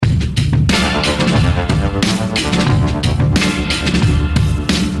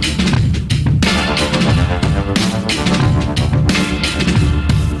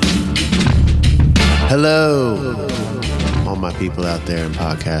Hello, all my people out there in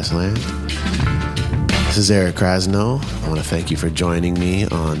podcast land. This is Eric Krasno. I want to thank you for joining me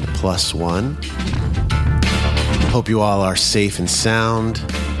on Plus One. Hope you all are safe and sound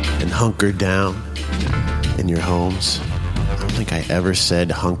and hunkered down in your homes. I don't think I ever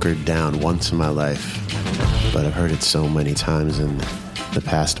said hunkered down once in my life, but I've heard it so many times in the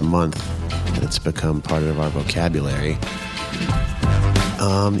past month that it's become part of our vocabulary.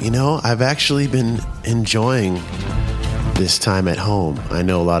 I've actually been enjoying this time at home. I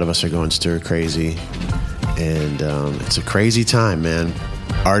know a lot of us are going stir crazy, and it's a crazy time, man.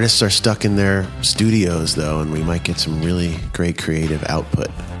 Artists are stuck in their studios, though, and we might get some really great creative output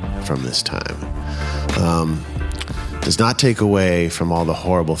from this time. Does not take away from all the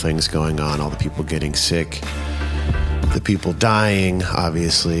horrible things going on, all the people getting sick, the people dying,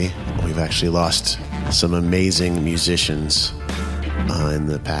 obviously. We've actually lost some amazing musicians in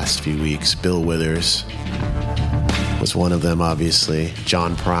the past few weeks. Bill Withers was one of them, obviously.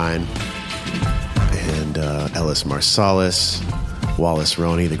 John Prine and Ellis Marsalis, Wallace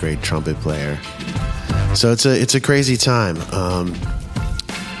Roney, the great trumpet player. So it's a crazy time.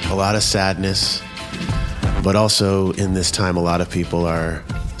 A lot of sadness, but also in this time, a lot of people are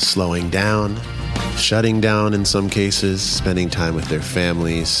slowing down, shutting down in some cases, spending time with their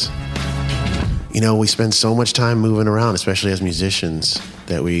families. You know, we spend so much time moving around, especially as musicians,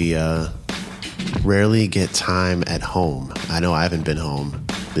 that we rarely get time at home. I know I haven't been home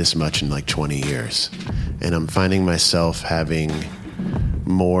this much in like 20 years. And I'm finding myself having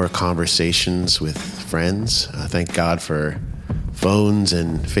more conversations with friends. Thank God for phones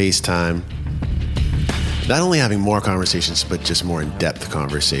and FaceTime. Not only having more conversations, but just more in-depth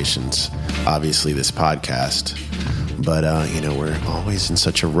conversations. Obviously, this podcast. But, we're always in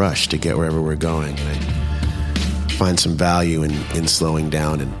such a rush to get wherever we're going. And I find some value in slowing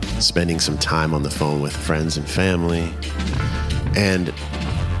down and spending some time on the phone with friends and family. And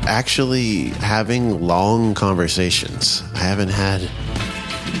actually having long conversations. I haven't had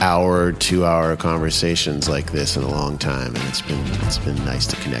hour, 2-hour conversations like this in a long time. And it's been nice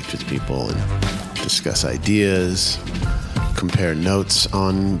to connect with people and discuss ideas, compare notes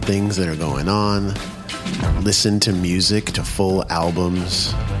on things that are going on. Listen to music, to full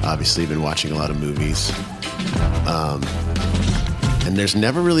albums. Obviously, been watching a lot of movies. And there's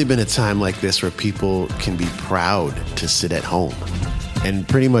never really been a time like this where people can be proud to sit at home and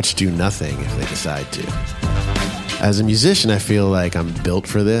pretty much do nothing if they decide to. As a musician, I feel like I'm built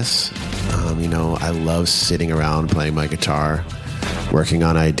for this. I love sitting around playing my guitar, working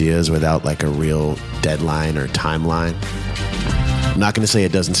on ideas without like a real deadline or timeline. I'm not going to say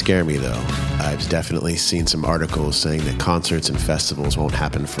it doesn't scare me, though. I've definitely seen some articles saying that concerts and festivals won't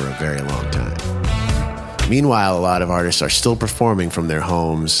happen for a very long time. Meanwhile, a lot of artists are still performing from their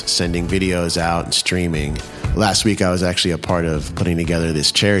homes, sending videos out and streaming. Last week, I was actually a part of putting together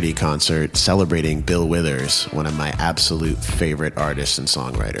this charity concert celebrating Bill Withers, one of my absolute favorite artists and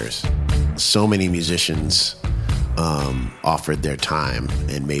songwriters. So many musicians offered their time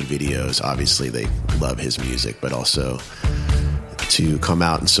and made videos. Obviously, they love his music, but also to come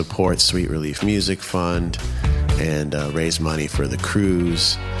out and support Sweet Relief Music Fund and raise money for the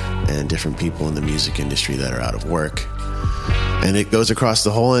crews and different people in the music industry that are out of work. And it goes across the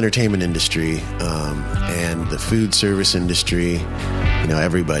whole entertainment industry and the food service industry.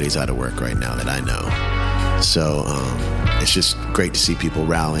 Everybody's out of work right now that I know. So it's just great to see people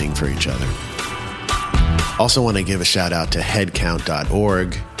rallying for each other. Also want to give a shout out to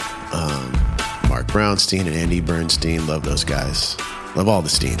headcount.org. Mark Brownstein and Andy Bernstein. Love those guys. Love all the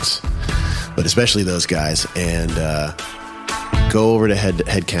Steens, but especially those guys. And go over to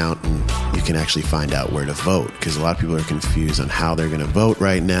Headcount and you can actually find out where to vote, because a lot of people are confused on how they're going to vote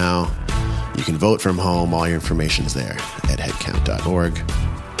right now. You can vote from home. All your information is there at headcount.org.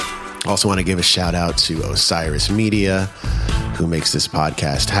 Also want to give a shout out to Osiris Media, who makes this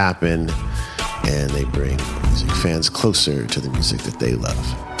podcast happen, and they bring music fans closer to the music that they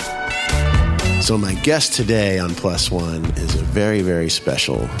love. So my guest today on Plus One is a very, very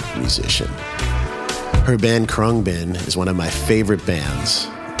special musician. Her band Khruangbin is one of my favorite bands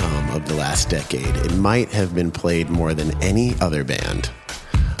of the last decade. It might have been played more than any other band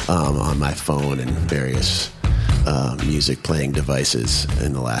on my phone and various music playing devices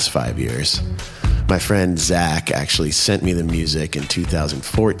in the last 5 years. My friend Zach actually sent me the music in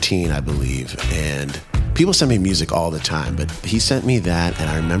 2014, I believe, and people send me music all the time, but he sent me that, and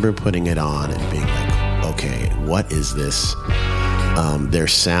I remember putting it on and being like, okay, what is this? Their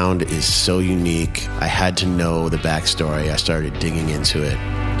sound is so unique. I had to know the backstory. I started digging into it.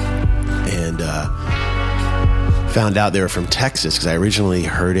 And found out they were from Texas, because I originally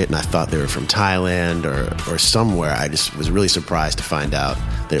heard it and I thought they were from Thailand or somewhere. I just was really surprised to find out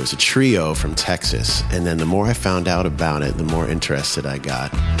that it was a trio from Texas. And then the more I found out about it, the more interested I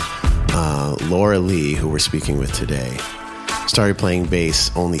got. Laura Lee, who we're speaking with today, started playing bass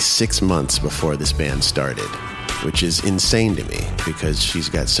only 6 months before this band started, which is insane to me because she's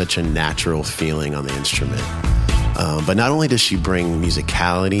got such a natural feeling on the instrument. But not only does she bring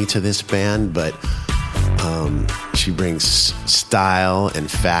musicality to this band, but she brings style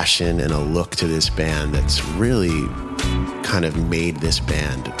and fashion and a look to this band that's really kind of made this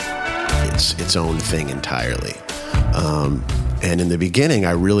band its own thing entirely. And in the beginning,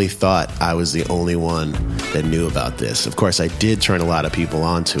 I really thought I was the only one that knew about this. Of course, I did turn a lot of people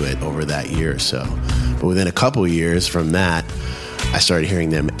onto it over that year or so. But within a couple years from that, I started hearing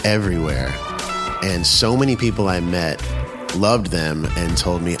them everywhere. And so many people I met loved them and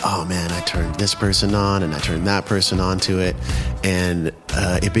told me, oh man, I turned this person on and I turned that person on to it. And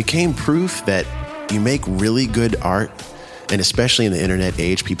it became proof that you make really good art, and especially in the internet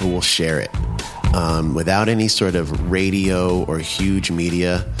age, people will share it. Without any sort of radio or huge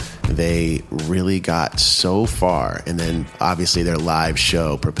media, they really got so far. And then obviously their live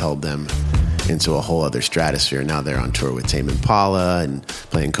show propelled them into a whole other stratosphere. Now they're on tour with Tame Impala and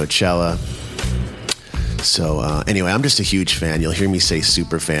playing Coachella. So anyway, I'm just a huge fan. You'll hear me say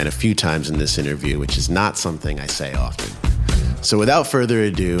super fan a few times in this interview, which is not something I say often. So without further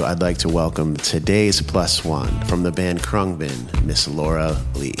ado, I'd like to welcome today's plus one from the band Khruangbin, Miss Laura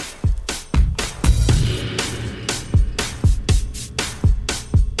Lee.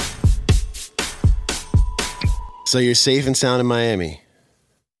 So you're safe and sound in Miami?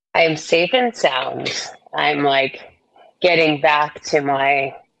 I am safe and sound. I'm getting back to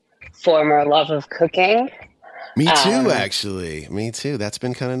my former love of cooking. Me too, actually. Me too. That's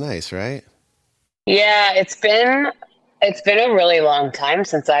been kind of nice, right? Yeah, it's been a really long time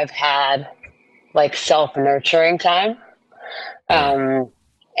since I've had self-nurturing time.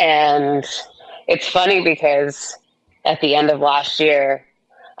 And it's funny because at the end of last year,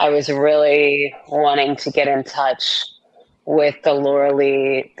 I was really wanting to get in touch with the Laura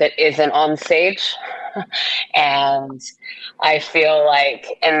Lee that isn't on stage. And I feel like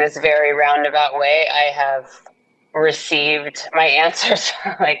in this very roundabout way, I have received my answers.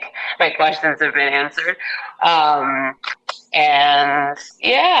 My questions have been answered. And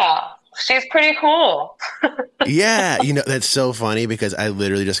yeah, she's pretty cool. Yeah, that's so funny because I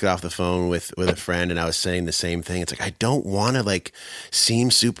literally just got off the phone with a friend and I was saying the same thing. It's I don't want to seem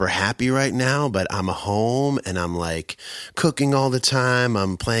super happy right now, but I'm home and I'm cooking all the time.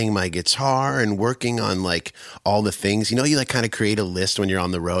 I'm playing my guitar and working on all the things. You kind of create a list when you're on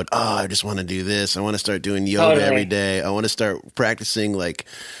the road. Oh, I just want to do this. I want to start doing yoga every day. I want to start practicing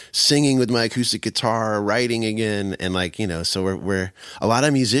singing with my acoustic guitar, writing again. And so we're a lot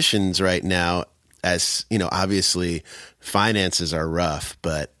of musicians right now, as obviously finances are rough,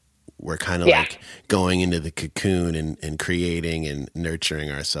 but we're kind of going into the cocoon and creating and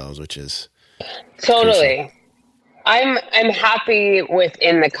nurturing ourselves, which is totally crucial. I'm happy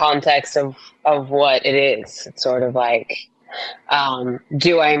within the context of what it is. It's sort of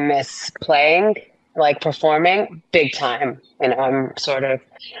do I miss playing, performing? Big time. And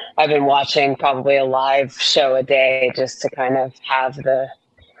I've been watching probably a live show a day just to kind of have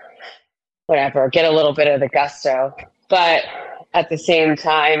get a little bit of the gusto. But at the same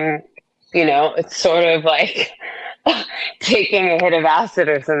time, it's sort of taking a hit of acid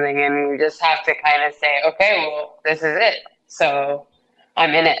or something, and you just have to kind of say, okay, well, this is it. So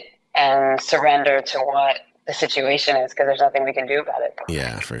I'm in it and surrender to what the situation is, because there's nothing we can do about it.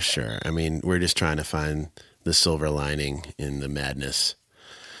 Yeah, for sure. I mean, we're just trying to find the silver lining in the madness.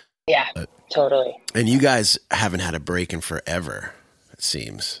 Yeah, totally. And you guys haven't had a break in forever, it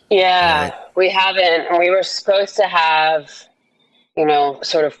seems. Yeah, right? We haven't. We were supposed to have,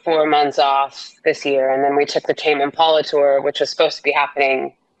 sort of 4 months off this year. And then we took the Tame Impala tour, which was supposed to be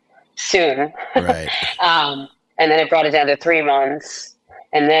happening soon. Right. And then it brought it down to 3 months.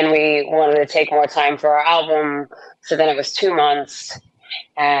 And then we wanted to take more time for our album. So then it was 2 months.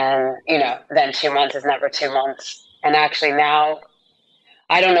 And, then 2 months is never 2 months. And actually now,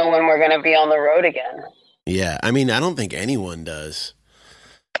 I don't know when we're going to be on the road again. Yeah. I mean, I don't think anyone does.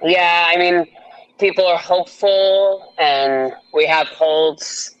 Yeah. I mean, people are hopeful and we have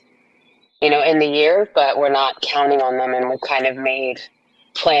holds, in the year, but we're not counting on them. And we've kind of made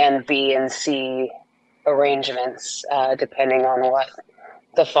plan B and C arrangements, depending on what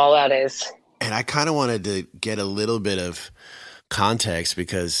the fallout is. And I kind of wanted to get a little bit of context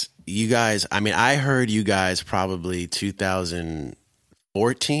because you guys, I heard you guys probably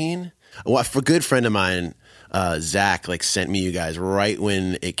 2014. Well, a good friend of mine Zach like sent me you guys right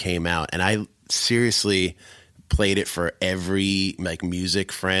when it came out, and I seriously played it for every like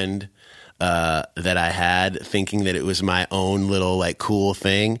music friend that I had, thinking that it was my own little like cool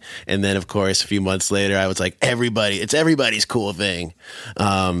thing. And then of course a few months later I was like, it's everybody's cool thing.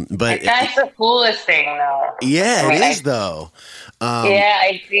 But that's the coolest thing though. Yeah, it is though. Yeah,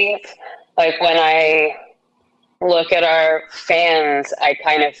 I think like when I look at our fans, I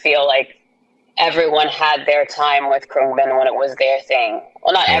kind of feel like everyone had their time with Khruangbin when it was their thing.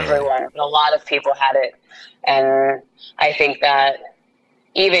 Well, not everyone, but a lot of people had it. And I think that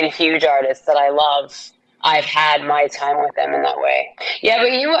even huge artists that I love, I've had my time with them in that way. Yeah, but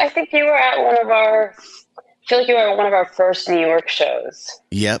I think you were at I feel like you were at one of our first New York shows.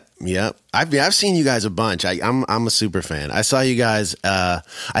 Yep. I've seen you guys a bunch. I'm a super fan. I saw you guys. I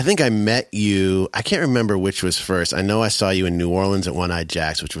think I met you. I can't remember which was first. I know I saw you in New Orleans at One Eyed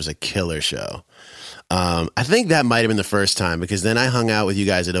Jacks, which was a killer show. I think that might have been the first time, because then I hung out with you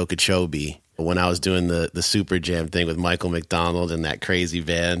guys at Okeechobee when I was doing the Super Jam thing with Michael McDonald and that crazy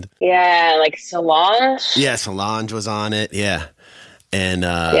band. Yeah, like Solange. Yeah, Solange was on it. Yeah, and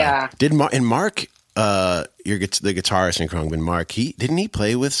Mark, the guitarist in Khruangbin, Mark, didn't he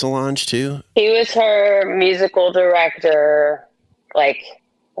play with Solange too? He was her musical director, like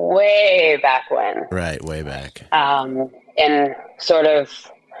way back when. Right, way back. And sort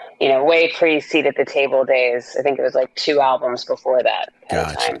of, way pre-Seat at the Table days. I think it was like 2 albums before that.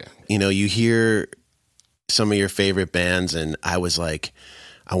 Gotcha. You hear some of your favorite bands, and I was like,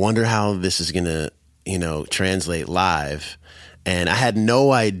 I wonder how this is gonna, translate live. And I had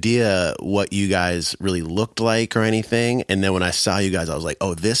no idea what you guys really looked like or anything. And then when I saw you guys, I was like,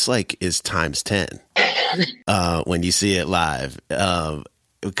 oh, this like is times 10 when you see it live.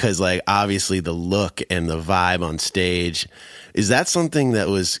 Because like obviously the look and the vibe on stage, is that something that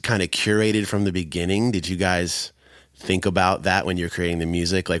was kind of curated from the beginning? Did you guys think about that when you're creating the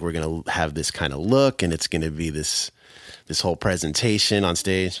music? Like, we're going to have this kind of look and it's going to be this whole presentation on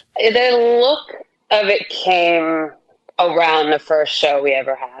stage? The look of it came around the first show we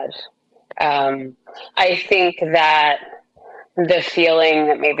ever had. I think that the feeling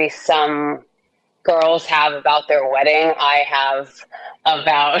that maybe some girls have about their wedding, I have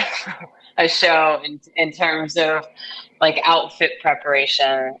about a show in terms of like outfit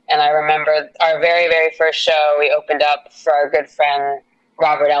preparation. And I remember our very, very first show, we opened up for our good friend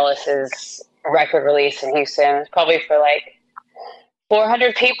Robert Ellis's record release in Houston. It was probably for like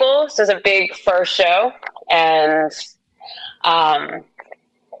 400 people. So it was a big first show. And I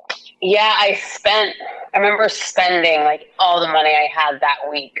remember spending like all the money I had that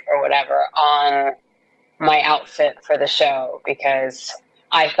week or whatever on my outfit for the show, because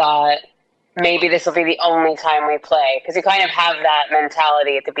I thought maybe this will be the only time we play. Because you kind of have that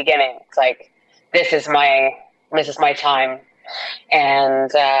mentality at the beginning. It's like, this is my time.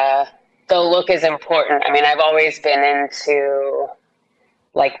 And the look is important. I mean, I've always been into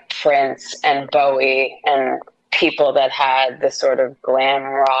like Prince and Bowie and people that had this sort of glam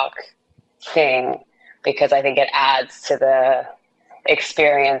rock thing, because I think it adds to the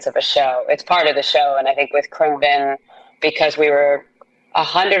experience of a show. It's part of the show. And I think with Khruangbin, because we were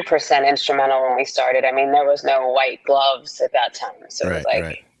 100% instrumental when we started, I mean, there was no white gloves at that time. So it was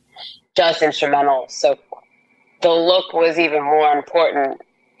like just instrumental. So the look was even more important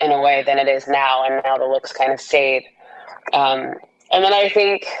in a way than it is now. And now the look's kind of stayed. And then I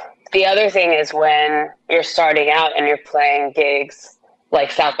think the other thing is when you're starting out and you're playing gigs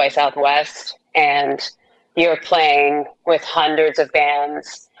like South by Southwest, and you're playing with hundreds of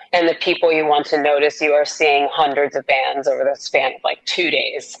bands, and the people you want to notice, you are seeing hundreds of bands over the span of like 2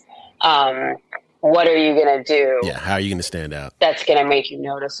 days. What are you going to do? Yeah, how are you going to stand out? That's going to make you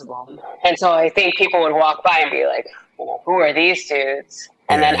noticeable. And so I think people would walk by and be like, who are these dudes?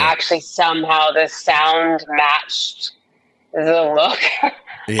 And then actually somehow the sound matched the look.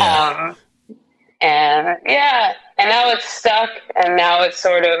 And now it's stuck, and now it's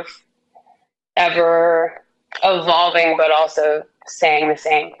sort of ever evolving, but also saying the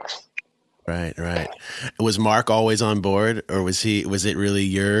same. Right. Was Mark always on board, or was it really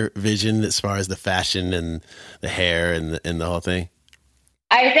your vision as far as the fashion and the hair and the whole thing?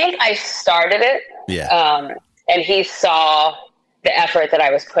 I think I started it. Yeah. And he saw the effort that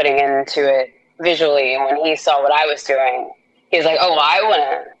I was putting into it visually, and when he saw what I was doing, he was like, "Oh, I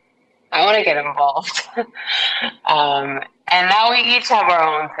want to get involved." And now we each have our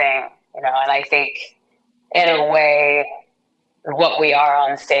own thing, and I think in a way what we are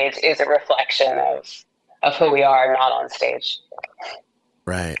on stage is a reflection of who we are not on stage.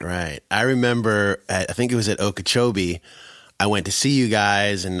 Right. I remember, I think it was at Okeechobee, I went to see you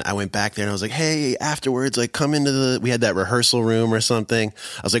guys, and I went back there, and I was like, hey, afterwards, like, come into we had that rehearsal room or something.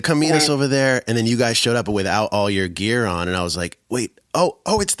 I was like, come meet us over there. And then you guys showed up without all your gear on, and I was like, wait, oh,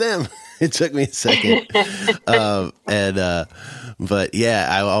 it's them. It took me a second. But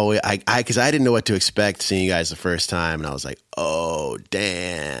yeah, because I didn't know what to expect seeing you guys the first time, and I was like, oh,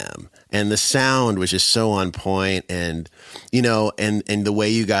 damn. And the sound was just so on point, and and the way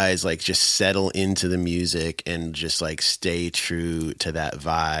you guys like just settle into the music and just like stay true to that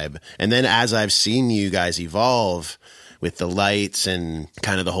vibe. And then as I've seen you guys evolve with the lights and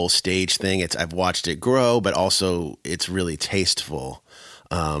kind of the whole stage thing, I've watched it grow, but also it's really tasteful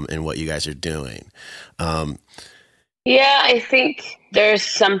in what you guys are doing. Yeah, I think there's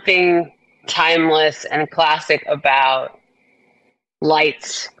something timeless and classic about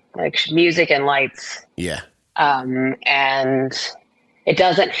lights, like music and lights. Yeah. And it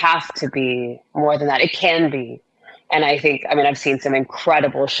doesn't have to be more than that. It can be. And I think, I've seen some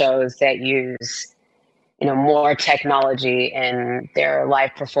incredible shows that use, more technology in their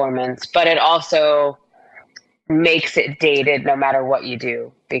live performance, but it also makes it dated no matter what you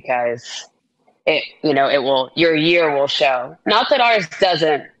do, because your year will show. Not that ours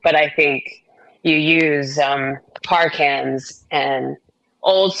doesn't, but I think you use par cans and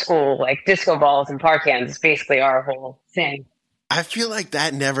old school, like disco balls and par cans is basically our whole thing. I feel like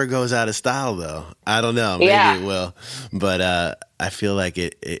that never goes out of style, though. I don't know. Maybe it will. But I feel like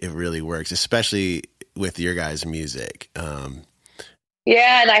it really works, especially with your guys' music.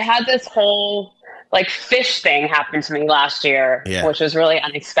 Yeah, and I had this whole like fish thing happen to me last year, which was really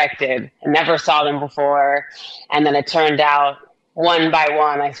unexpected. I never saw them before. And then it turned out one by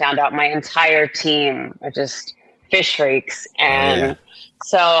one, I found out my entire team are just fish freaks. And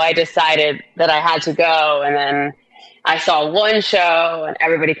so I decided that I had to go. And then I saw one show, and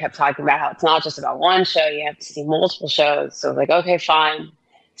everybody kept talking about how it's not just about one show. You have to see multiple shows. So I was like, okay, fine.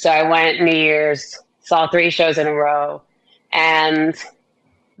 So I went New Year's, saw 3 shows in a row. And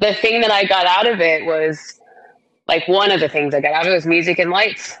the thing that I got out of it was, like, one of the things I got out of it was music and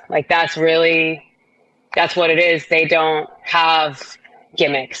lights. Like, that's what it is. They don't have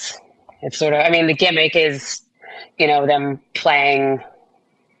gimmicks. It's sort of, the gimmick is, them playing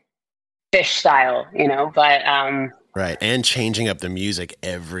fish style, but, right. And changing up the music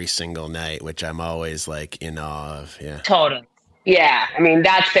every single night, which I'm always like in awe of. Yeah. Totally. Yeah.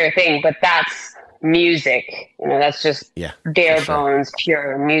 That's their thing, but that's music. That's just bare bones,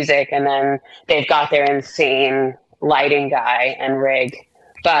 pure music. And then they've got their insane lighting guy and rig.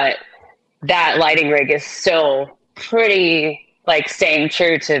 But that lighting rig is still pretty like staying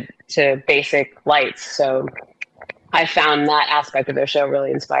true to basic lights. So I found that aspect of their show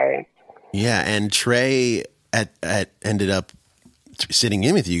really inspiring. Yeah. And Trey ended up sitting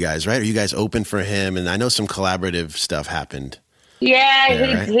in with you guys, right? Are you guys open for him? And I know some collaborative stuff happened. Yeah,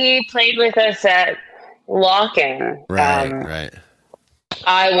 there, he played with us at Lock-In. Right.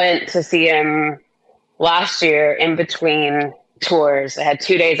 I went to see him last year in between tours. I had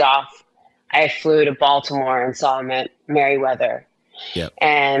 2 days off. I flew to Baltimore and saw him at Merriweather. Yep.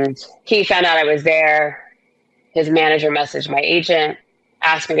 And he found out I was there. His manager messaged my agent,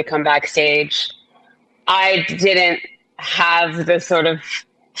 asked me to come backstage. I didn't have the sort of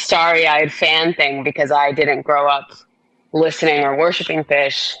starry-eyed fan thing because I didn't grow up listening or worshiping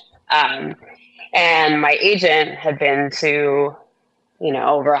Fish. And my agent had been to,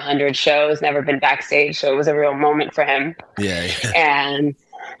 over 100 shows, never been backstage. So it was a real moment for him. Yeah. And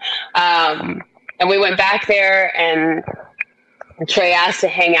we went back there, and Trey asked to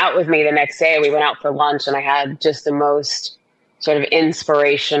hang out with me the next day. We went out for lunch, and I had just the most sort of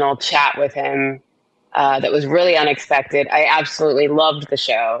inspirational chat with him that was really unexpected. I absolutely loved the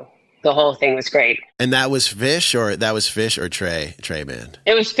show. The whole thing was great. And that was Fish or Trey Band?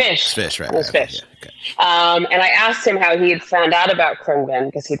 It was Fish. Fish, right? It was Fish. Yeah, okay. And I asked him how he had found out about Khruangbin,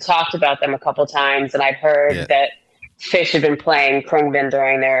 because he talked about them a couple times, and I'd heard that Fish had been playing Khruangbin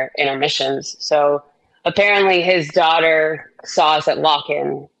during their intermissions. So apparently his daughter saw us at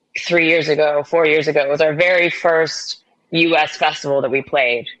Lock-In 4 years ago. It was our very first U.S. festival that we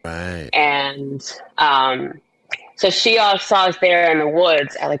played. Right. And so she saw us there in the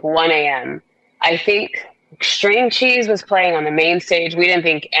woods at like 1 a.m. I think String Cheese was playing on the main stage. We didn't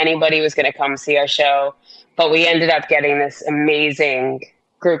think anybody was going to come see our show, but we ended up getting this amazing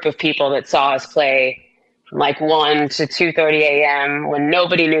group of people that saw us play from like 1 to 2:30 a.m. when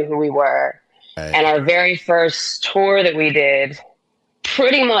nobody knew who we were. Right. And our very first tour that we did,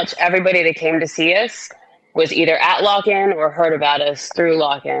 pretty much everybody that came to see us was either at Lock-In or heard about us through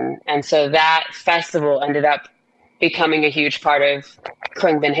Lock-In. And so that festival ended up becoming a huge part of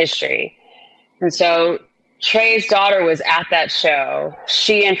Khruangbin history. And so Trey's daughter was at that show.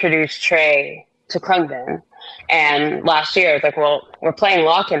 She introduced Trey to Khruangbin. And last year, I was like, well, we're playing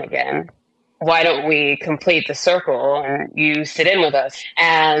Lock-In again. Why don't we complete the circle and you sit in with us?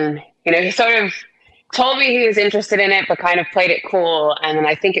 And, he sort of told me he was interested in it, but kind of played it cool. And then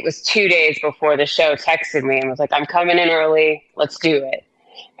I think it was 2 days before the show texted me and was like, I'm coming in early. Let's do it.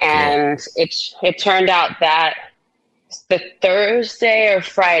 And it turned out that the Thursday or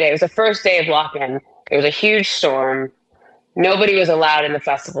Friday, it was the first day of Lock-In. It was a huge storm. Nobody was allowed in the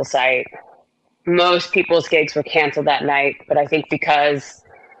festival site. Most people's gigs were canceled that night, but I think because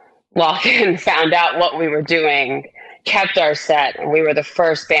Lock-In found out what we were doing, kept our set, and we were the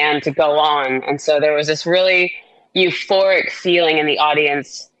first band to go on. And so there was this really euphoric feeling in the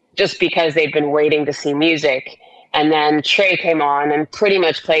audience just because they'd been waiting to see music. And then Trey came on and pretty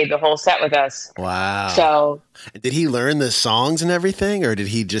much played the whole set with us. Wow. So did he learn the songs and everything, or did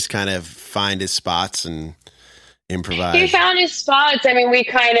he just kind of find his spots and improvise? He found his spots. I mean, we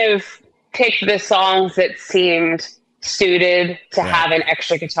kind of picked the songs that seemed suited to have an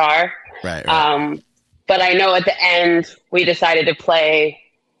extra guitar. Right. But I know at the end we decided to play,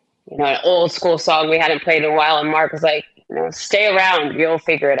 an old school song we hadn't played in a while. And Mark was like, stay around, you'll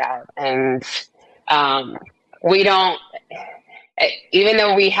figure it out. And we don't, even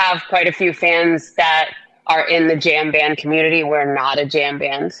though we have quite a few fans that are in the jam band community, we're not a jam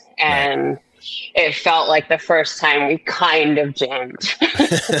band. And it felt like the first time we kind of jammed.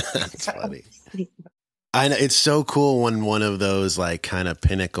 That's funny. I know, it's so cool when one of those like kind of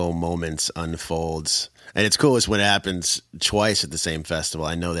pinnacle moments unfolds. And it's cool when it happens twice at the same festival.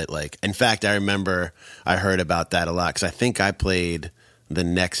 I know that, like, in fact, I remember I heard about that a lot because I think I played the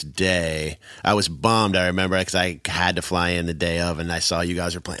next day. I was bummed, I remember, because I had to fly in the day of, and I saw you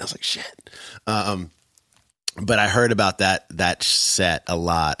guys were playing. I was like, shit. But I heard about that set a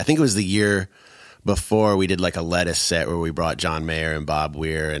lot. I think it was the year before we did like a Lettuce set where we brought John Mayer and Bob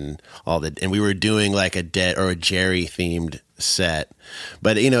Weir and and we were doing like a Jerry themed set.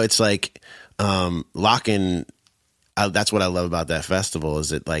 But it's like Lock-In. That's what I love about that festival is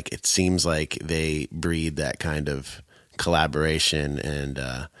that like it seems like they breed that kind of collaboration and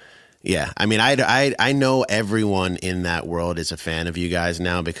I mean I know everyone in that world is a fan of you guys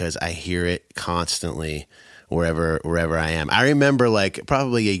now because I hear it constantly wherever I am. I remember like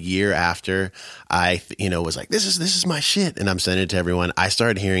probably a year after I was like this is my shit and I'm sending it to everyone. I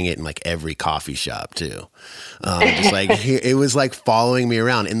started hearing it in like every coffee shop too. Just like it was like following me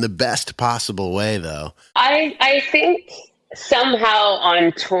around in the best possible way though. I think somehow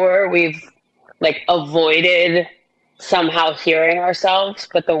on tour we've like avoided somehow hearing ourselves,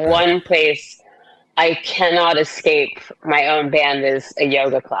 but the one place I cannot escape my own band is a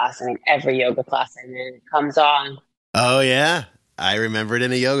yoga class. I mean, every yoga class I'm in, it comes on. Oh yeah, I remember it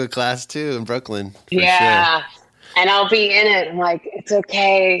in a yoga class too in Brooklyn. Yeah, sure. And I'll be in it. I'm like, it's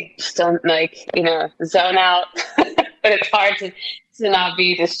okay, just don't zone out. But it's hard to not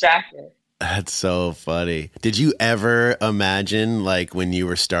be distracted. That's so funny. Did you ever imagine, like, when you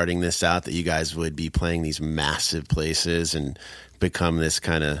were starting this out, that you guys would be playing these massive places and become this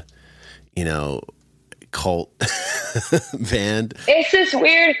kind of, cult band? It's this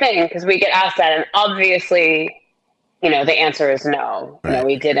weird thing because we get asked that, and obviously, the answer is no. Right.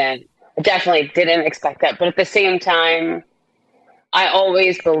 We definitely didn't expect that. But at the same time, I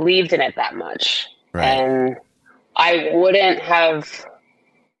always believed in it that much. Right. And I wouldn't have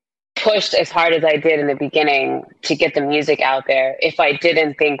pushed as hard as I did in the beginning to get the music out there if I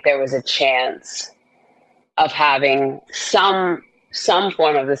didn't think there was a chance of having some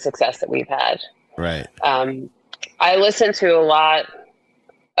form of the success that we've had. Right. I listen to a lot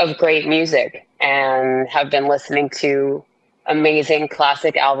of great music and have been listening to amazing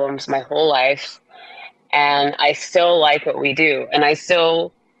classic albums my whole life. And I still like what we do. And I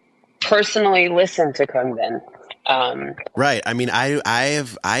still personally listen to Khruangbin. Right. I mean,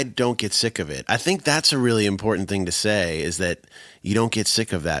 I don't get sick of it. I think that's a really important thing to say is that you don't get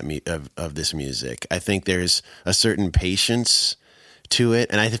sick of that of this music. I think there's a certain patience to it,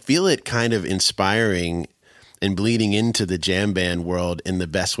 and I feel it kind of inspiring and bleeding into the jam band world in the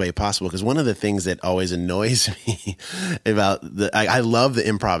best way possible. Because one of the things that always annoys me about I love the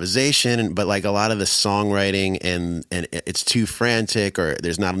improvisation, but like a lot of the songwriting and it's too frantic or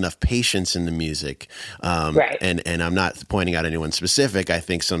there's not enough patience in the music. Right. And I'm not pointing out anyone specific. I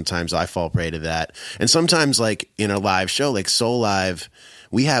think sometimes I fall prey to that. And sometimes like in a live show, like Soul Live,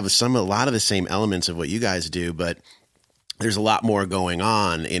 we have a lot of the same elements of what you guys do, but there's a lot more going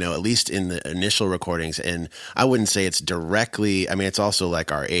on, at least in the initial recordings. And I wouldn't say it's directly, I mean, it's also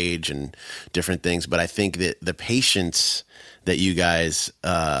like our age and different things, but I think that the patience that you guys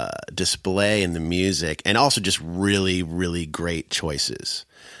display in the music, and also just really, really great choices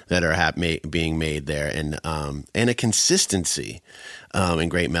that are being made there, and a consistency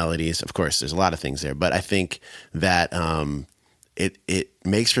and great melodies. Of course, there's a lot of things there, but I think that it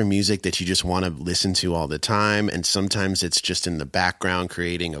makes for music that you just want to listen to all the time, and sometimes it's just in the background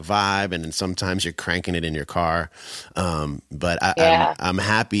creating a vibe, and then sometimes you're cranking it in your car. But I'm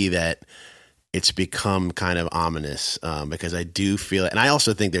happy that it's become kind of ominous, because I do feel it. And I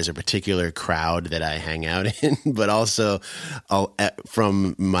also think there's a particular crowd that I hang out in, but also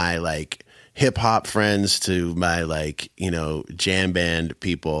from my like hip hop friends to my like, jam band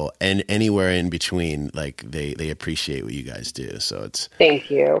people and anywhere in between, like they appreciate what you guys do. So it's, thank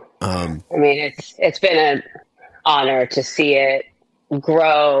you. I mean, it's been an honor to see it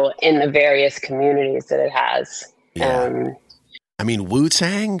grow in the various communities that it has. Yeah. I mean,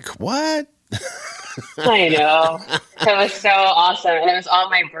 Wu-Tang, what? I know. It was so awesome. And it was on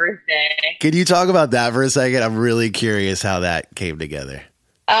my birthday. Can you talk about that for a second? I'm really curious how that came together.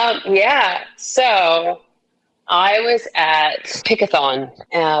 Yeah. So I was at Pickathon.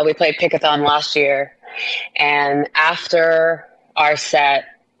 We played Pickathon last year. And after our set,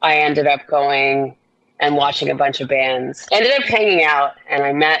 I ended up going and watching a bunch of bands. Ended up hanging out, and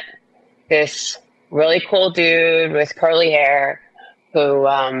I met this really cool dude with curly hair who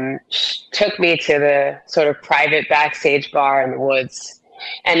took me to the sort of private backstage bar in the woods,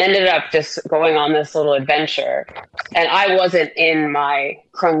 and ended up just going on this little adventure. And I wasn't in my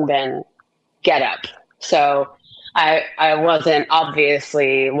Khruangbin getup, so I wasn't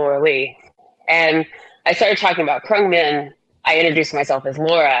obviously Laura Lee. And I started talking about Khruangbin. I introduced myself as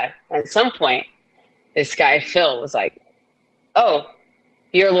Laura. At some point, this guy Phil was like, "Oh,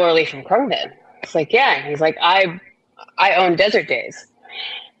 you're Laura Lee from Khruangbin?" It's like, "Yeah." He's like, I own Desert Days."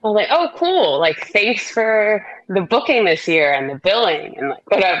 I was like, "Oh, cool. Like, thanks for the booking this year and the billing and like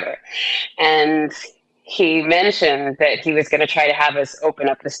whatever." And he mentioned that he was going to try to have us open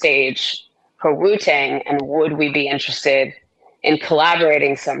up the stage for Wu-Tang, and would we be interested in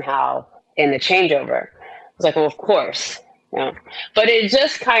collaborating somehow in the changeover? I was like, "Well, of course." But it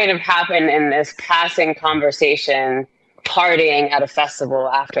just kind of happened in this passing conversation, partying at a festival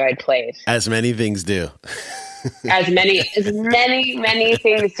after I'd played. As many things do. as many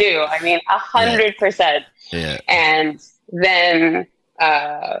things do. I mean, 100%. Yeah. And then,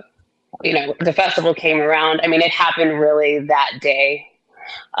 the festival came around. I mean, it happened really that day.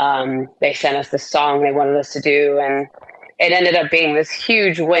 They sent us the song they wanted us to do, and it ended up being this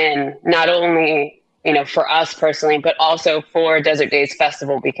huge win, not only, for us personally, but also for Desert Days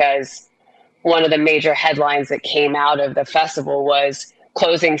Festival, because one of the major headlines that came out of the festival was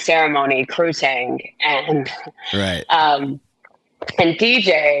closing ceremony, Wu-Tang, and right. And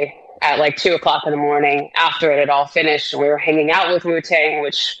DJ at like 2:00 in the morning after it had all finished. We were hanging out with Wu-Tang,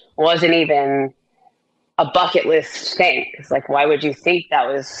 which wasn't even a bucket list thing. It's like, why would you think that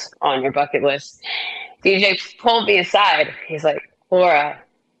was on your bucket list? DJ pulled me aside. He's like, "Laura,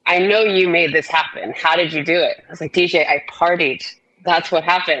 I know you made this happen. How did you do it?" I was like, "DJ, I partied. That's what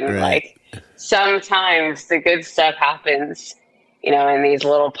happened." Right. Like, sometimes the good stuff happens, in these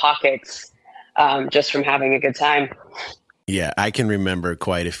little pockets, just from having a good time. Yeah, I can remember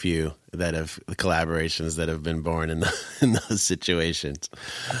quite a few collaborations that have been born in those situations.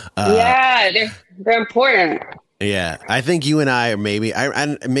 Yeah, they're important. Yeah, I think you and I are maybe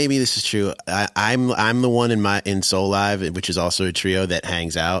this is true. I'm the one in Soul Live, which is also a trio, that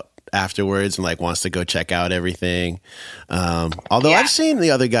hangs out afterwards and like wants to go check out everything. Although I've seen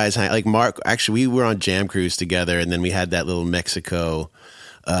the other guys hang, like Mark. Actually, we were on Jam Cruise together, and then we had that little Mexico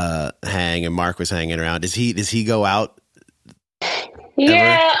hang, and Mark was hanging around. Does he go out?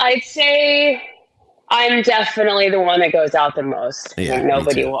 Yeah, I'd say I'm definitely the one that goes out the most. Yeah, and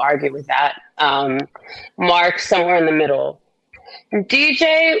nobody will argue with that. Mark's somewhere in the middle.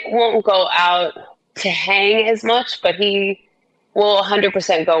 DJ won't go out to hang as much, but he will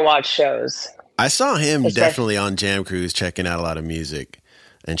 100% go watch shows. I saw him definitely on Jam Cruise checking out a lot of music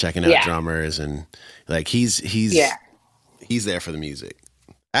and checking out drummers, and like he's there for the music,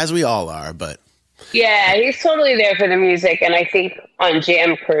 as we all are. But yeah, he's totally there for the music, and I think on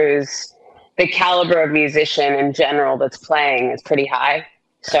Jam Cruise, the caliber of musician in general that's playing is pretty high.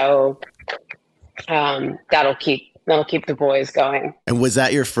 So that'll keep the boys going. And was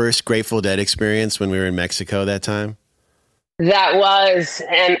that your first Grateful Dead experience when we were in Mexico that time? That was,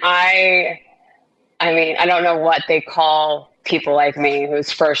 and I mean, I don't know what they call people like me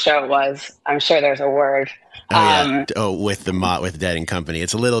whose first show it was. I'm sure there's a word. With Dead and Company.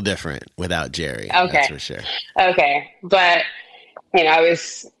 It's a little different without Jerry. Okay. That's for sure. Okay. But, I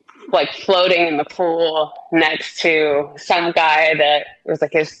was like floating in the pool next to some guy that was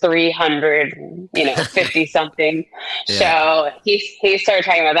like his 50 something show. He started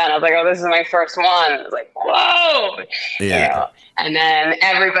talking about that, and I was like, oh, this is my first one. I was like, whoa, and then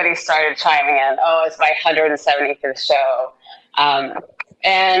everybody started chiming in. Oh, it's my 175th show.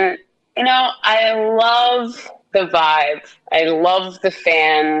 And I love the vibe. I love the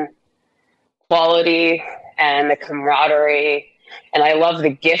fan quality and the camaraderie, and I love the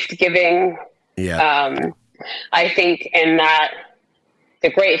gift giving. I think in that the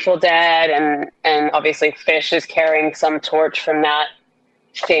Grateful Dead and obviously Fish is carrying some torch from that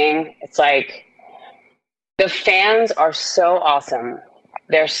thing. It's like the fans are so awesome.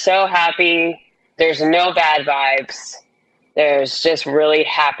 They're so happy. There's no bad vibes. There's just really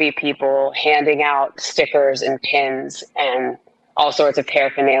happy people handing out stickers and pins and all sorts of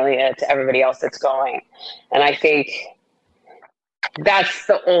paraphernalia to everybody else that's going. And I think that's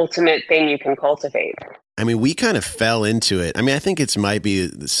the ultimate thing you can cultivate. I mean, we kind of fell into it. I mean, I think it might be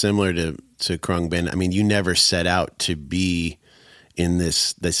similar to Khruangbin. I mean, you never set out to be in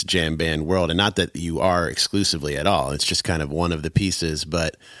this jam band world, and not that you are exclusively at all. It's just kind of one of the pieces.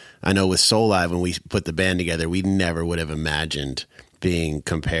 But I know with Soul Live, when we put the band together, we never would have imagined being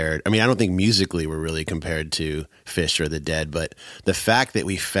compared. I mean, I don't think musically we're really compared to Fish or the Dead, but the fact that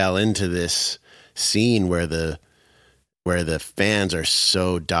we fell into this scene where the fans are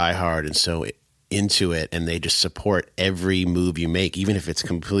so diehard and so into it, and they just support every move you make, even if it's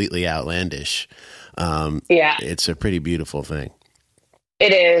completely outlandish. It's a pretty beautiful thing.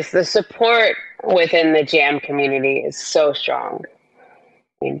 It is. The support within the jam community is so strong.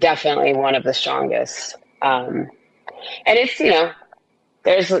 I mean, definitely one of the strongest. And it's,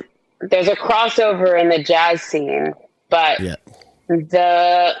 there's a crossover in the jazz scene, but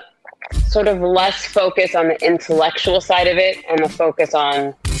the sort of less focus on the intellectual side of it and the focus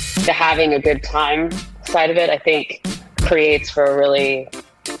on the having a good time side of it, I think creates for a really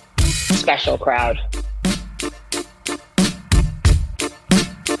special crowd.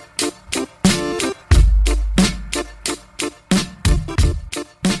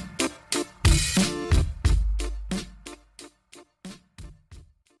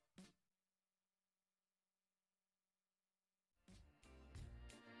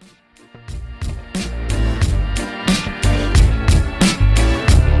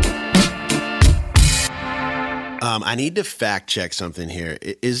 I need to fact check something here.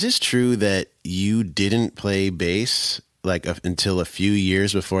 Is this true that you didn't play bass until a few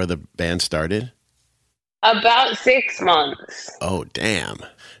years before the band started? About 6 months. Oh, damn.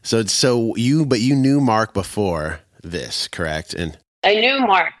 So you knew Mark before this, correct? And I knew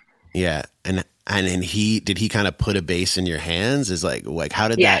Mark. Yeah, and he kind of put a bass in your hands? Is like how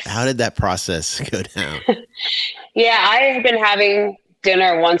did that process go down? Yeah, I have been having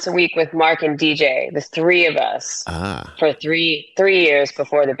dinner once a week with Mark and DJ, the three of us, for three years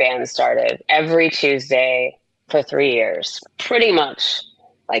before the band started. Every Tuesday for 3 years, pretty much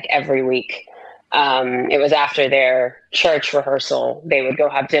like every week. It was after their church rehearsal. They would go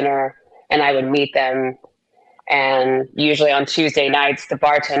have dinner, and I would meet them. And usually on Tuesday nights, the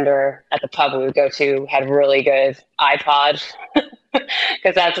bartender at the pub we would go to had really good iPod,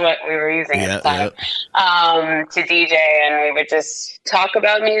 because that's what we were using at the time, to DJ, and we would just talk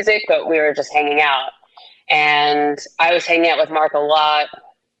about music, but we were just hanging out. And I was hanging out with Mark a lot.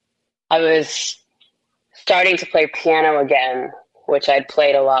 I was starting to play piano again, which I'd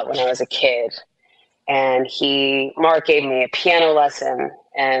played a lot when I was a kid. And Mark gave me a piano lesson,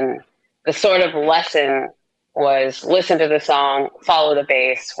 and the sort of lesson was listen to the song, follow the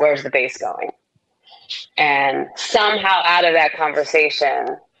bass, where's the bass going? And somehow out of that conversation,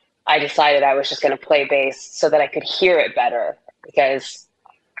 I decided I was just going to play bass so that I could hear it better. Because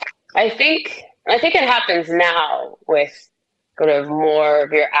I think it happens now with sort of more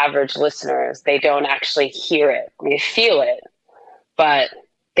of your average listeners. They don't actually hear it. They feel it, but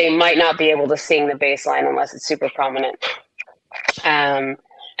they might not be able to sing the bass line unless it's super prominent.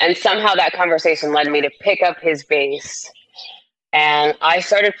 And somehow that conversation led me to pick up his bass, and I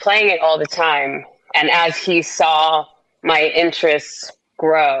started playing it all the time. And as he saw my interests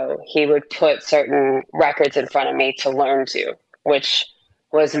grow, he would put certain records in front of me to learn to, which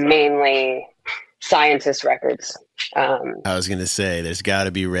was mainly scientist records. I was going to say, there's got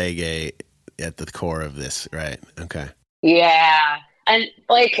to be reggae at the core of this, right? Okay. Yeah. And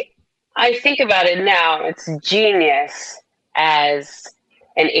I think about it now, it's genius as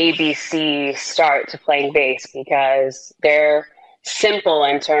an ABC start to playing bass, because they're simple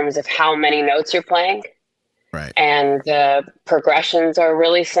in terms of how many notes you're playing. Right. And the progressions are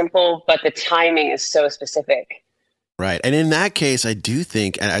really simple, but the timing is so specific. Right. And in that case, I do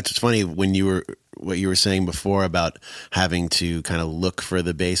think, and it's funny what you were saying before about having to kind of look for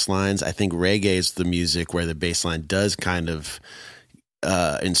the bass lines. I think reggae is the music where the bass line does kind of,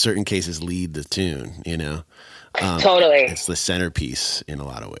 in certain cases, lead the tune, you know? Totally. It's the centerpiece in a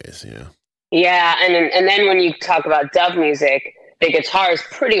lot of ways, you know? Yeah. And then when you talk about dub music, the guitar is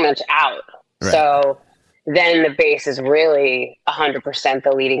pretty much out. Right. So then the bass is really 100%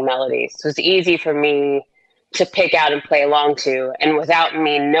 the leading melody. So it's easy for me to pick out and play along to. And without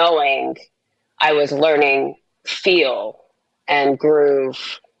me knowing, I was learning feel and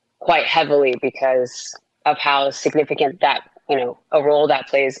groove quite heavily because of how significant that, a role that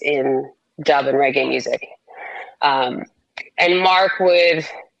plays in dub and reggae music. And Mark would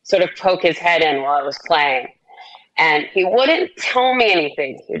sort of poke his head in while I was playing. And he wouldn't tell me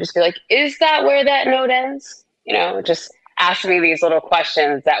anything. He would just be like, is that where that note ends? Just ask me these little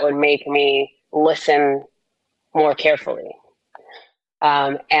questions that would make me listen more carefully.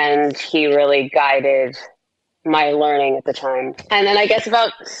 And he really guided my learning at the time. And then I guess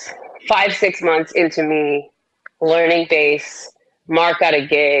about 5-6 months into me learning bass, Mark got a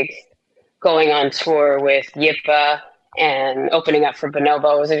gig going on tour with Yippa and opening up for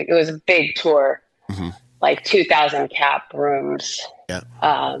Bonobo. It was a big tour, like 2,000 cap rooms. Yeah.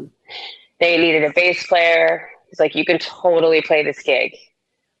 They needed a bass player. He's like, you can totally play this gig.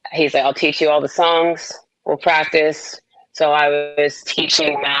 He's like, I'll teach you all the songs. We'll practice. So I was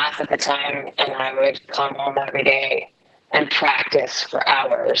teaching math at the time, and I would come home every day and practice for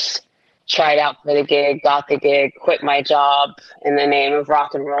hours. Tried out for the gig, got the gig, quit my job in the name of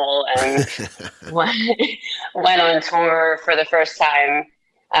rock and roll, and went on tour for the first time.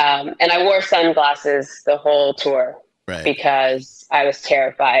 And I wore sunglasses the whole tour because I was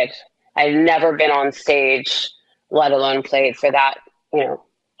terrified. I'd never been on stage, let alone played for that,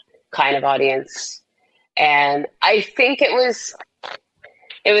 kind of audience. And I think it was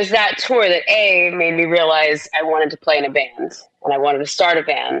that tour that made me realize I wanted to play in a band, and I wanted to start a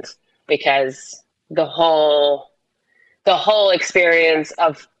band because the whole experience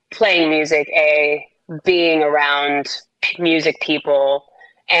of playing music, being around music people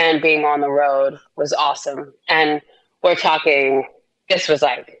and being on the road was awesome. And we're talking, this was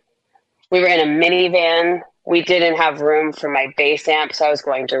like, we were in a minivan. We didn't have room for my bass amp, so I was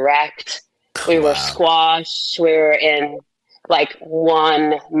going direct. We were squashed. We were in like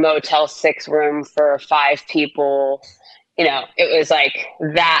one Motel 6 room for 5 people. It was like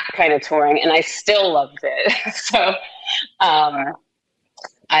that kind of touring, and I still loved it. So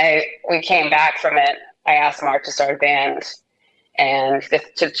we came back from it. I asked Mark to start a band, and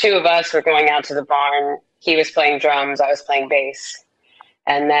the two of us were going out to the barn. He was playing drums. I was playing bass.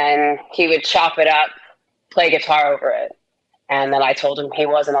 And then he would chop it up, play guitar over it. And then I told him he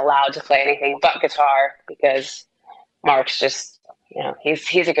wasn't allowed to play anything but guitar because Mark's just,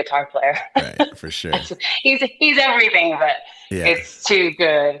 he's a guitar player. Right, for sure. he's everything, but it's too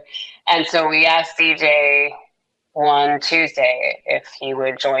good. And so we asked DJ one Tuesday if he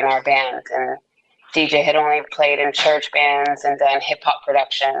would join our band. And DJ had only played in church bands and done hip hop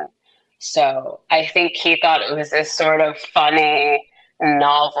production. So I think he thought it was this sort of funny,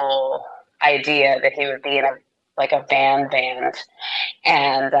 novel idea that he would be in a band.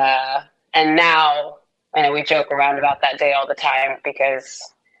 And now, we joke around about that day all the time because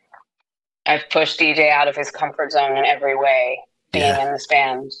I've pushed DJ out of his comfort zone in every way being in this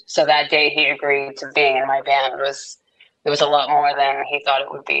band. So that day he agreed to being in my band it was a lot more than he thought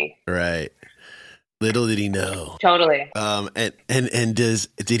it would be. Right. Little did he know. Totally. And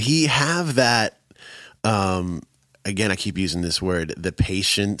did he have that, again, I keep using this word, the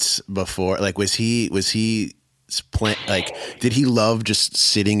patience before, like, was he did he love just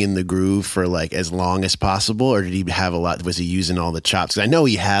sitting in the groove for like as long as possible, or did he have was he using all the chops? 'Cause I know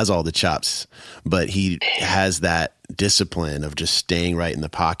he has all the chops, but he has that discipline of just staying right in the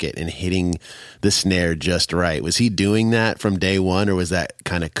pocket and hitting the snare just right. Was he doing that from day one, or was that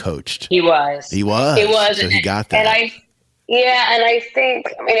kind of coached? He was. So he got that. And I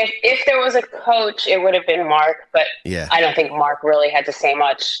think, if there was a coach, it would have been Mark, but I don't think Mark really had to say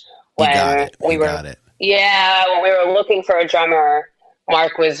much when we were looking for a drummer.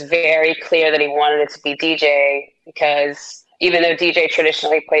 Mark was very clear that he wanted it to be DJ because even though DJ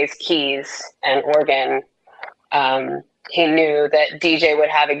traditionally plays keys and organ, he knew that DJ would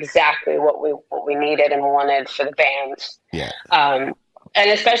have exactly what we needed and wanted for the band. Yeah. And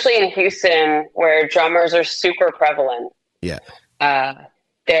especially in Houston, where drummers are super prevalent. Yeah.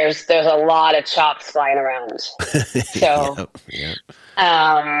 There's a lot of chops flying around. So, yep.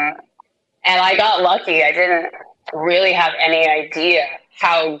 And I got lucky. I didn't really have any idea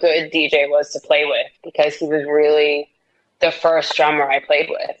how good DJ was to play with because he was really the first drummer I played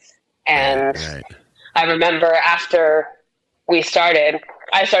with. And Right. I remember after I started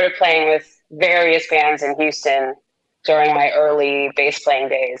playing with various bands in Houston during my early bass playing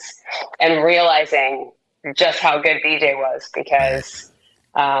days, and realizing just how good BJ was, because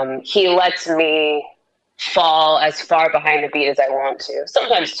he lets me fall as far behind the beat as I want to,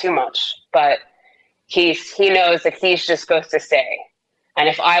 sometimes too much, but he knows that he's just supposed to stay. And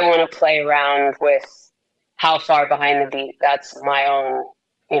if I want to play around with how far behind the beat, that's my own,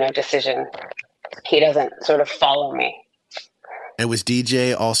 decision. He doesn't sort of follow me. And was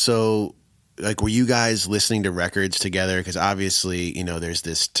DJ also, like, were you guys listening to records together? Because obviously, there's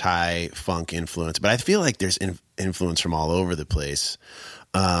this Thai funk influence, but I feel like there's influence from all over the place.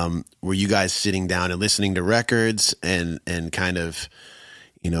 Were you guys sitting down and listening to records and kind of,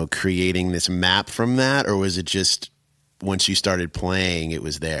 creating this map from that? Or was it just once you started playing, it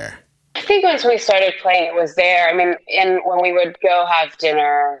was there? I think once we started playing, it was there. I mean, when we would go have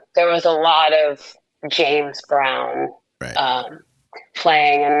dinner, there was a lot of James Brown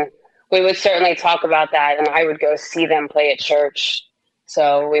playing, and we would certainly talk about that. And I would go see them play at church,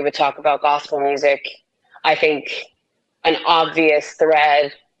 so we would talk about gospel music. I think an obvious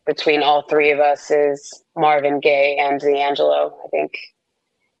thread between all three of us is Marvin Gaye and D'Angelo. I think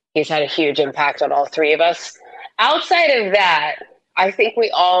he's had a huge impact on all three of us. Outside of that, I think we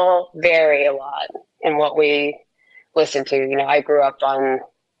all vary a lot in what we listen to. I grew up on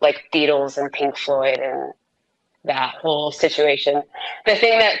like Beatles and Pink Floyd and that whole situation. The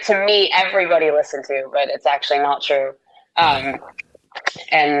thing that to me everybody listened to, but it's actually not true.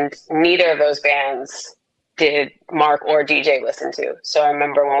 And neither of those bands did Mark or DJ listen to. So I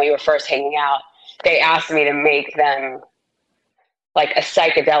remember when we were first hanging out, they asked me to make them like a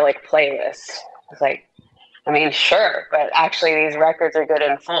psychedelic playlist. I was like, I mean, sure, but actually these records are good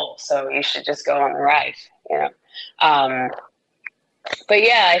in full, so you should just go on the ride, But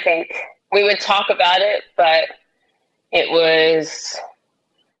yeah, I think we would talk about it, but it was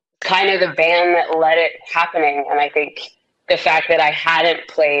kind of the band that led it happening. And I think the fact that I hadn't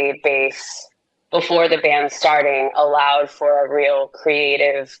played bass before the band starting allowed for a real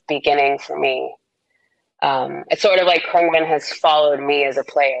creative beginning for me. It's sort of like Khruangbin has followed me as a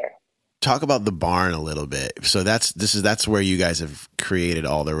player. Talk about the barn a little bit. So that's where you guys have created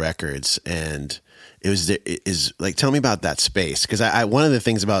all the records, and tell me about that space, because I one of the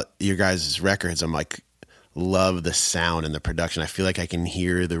things about your guys' records, I'm like, love the sound and the production. I feel like I can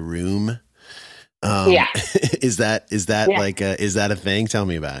hear the room. Yeah. Is that yeah. Is that a thing? Tell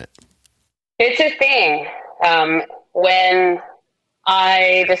me about it. It's a thing. When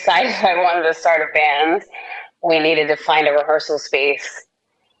I decided I wanted to start a band, we needed to find a rehearsal space.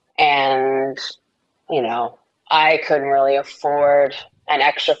 And, I couldn't really afford an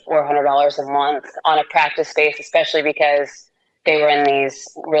extra $400 a month on a practice space, especially because they were in these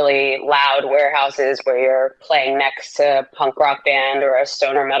really loud warehouses where you're playing next to a punk rock band or a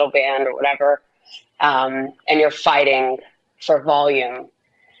stoner metal band or whatever. And you're fighting for volume.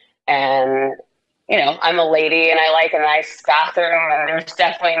 And, I'm a lady and I like a nice bathroom, and there's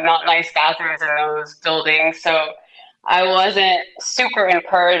definitely not nice bathrooms in those buildings. So I wasn't super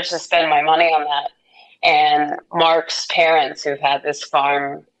encouraged to spend my money on that. And Mark's parents, who've had this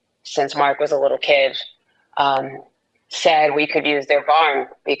farm since Mark was a little kid, said we could use their barn,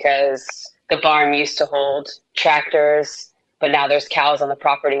 because the barn used to hold tractors, but now there's cows on the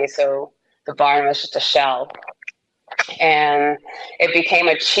property. So the barn was just a shell. And it became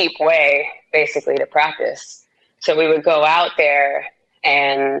a cheap way, basically, to practice. So we would go out there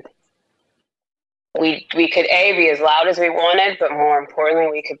and we could be as loud as we wanted, but more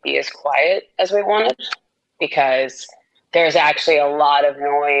importantly, we could be as quiet as we wanted, because there's actually a lot of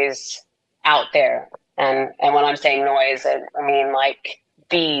noise out there. And when I'm saying noise, I mean like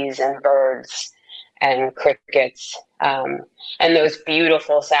bees and birds and crickets, and those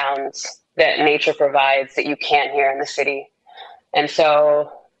beautiful sounds that nature provides that you can't hear in the city. And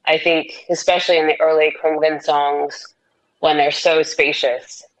so I think, especially in the early Khruangbin songs, when they're so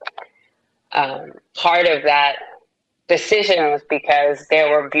spacious, part of that decision was because there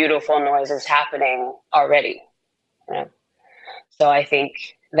were beautiful noises happening already. So I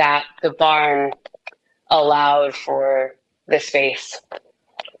think that the barn allowed for the space.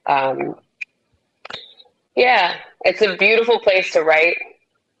 Yeah, it's a beautiful place to write.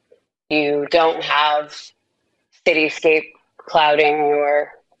 You don't have cityscape clouding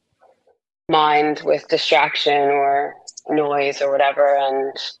your mind with distraction or noise or whatever,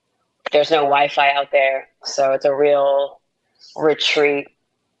 and there's no Wi-Fi out there, so it's a real retreat,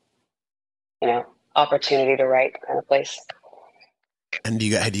 opportunity to write kind of place. And do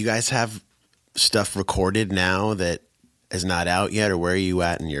you guys have stuff recorded now that is not out yet, or where are you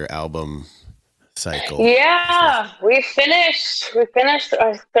at in your album cycle? Yeah, we finished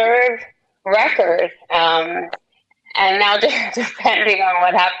our third record. And now, depending on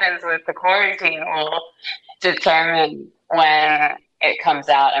what happens with the quarantine, will determine when it comes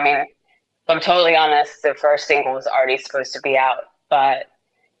out. I mean, if I'm totally honest, the first single was already supposed to be out, but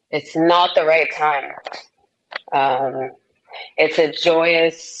it's not the right time. It's a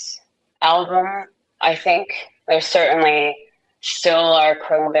joyous album, I think. There's certainly still are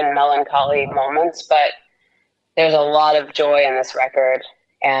Khruangbin melancholy moments, but there's a lot of joy in this record.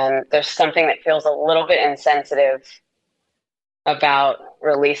 And there's something that feels a little bit insensitive about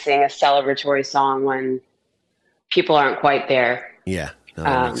releasing a celebratory song when people aren't quite there. Yeah, no,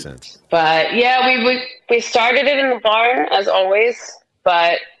 that makes sense. But yeah, we started it in the barn as always,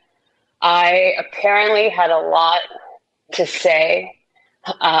 but I apparently had a lot to say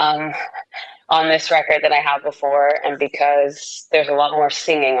on this record than I have before, and because there's a lot more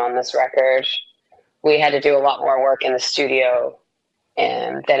singing on this record, we had to do a lot more work in the studio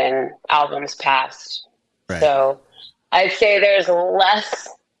than in albums past. Right. So I'd say there's less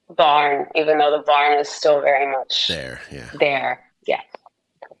barn, even though the barn is still very much there. Yeah.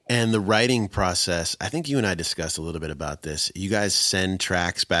 And the writing process, I think you and I discussed a little bit about this. You guys send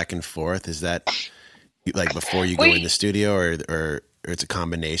tracks back and forth. Is that like before you go in the studio, or it's a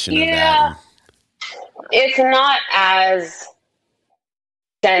combination of that? It's not as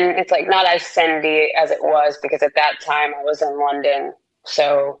not as sendy as it was, because at that time I was in London,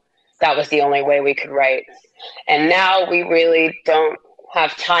 so that was the only way we could write. And now we really don't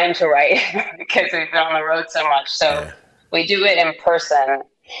have time to write because we've been on the road so much. So we do it in person,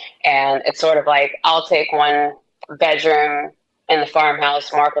 and it's sort of like I'll take one bedroom in the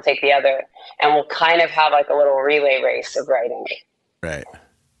farmhouse, Mark will take the other, and we'll kind of have like a little relay race of writing. Right.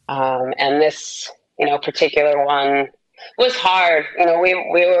 And this, particular one was hard. We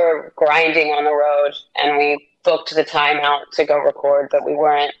were grinding on the road, and we booked the time out to go record, but we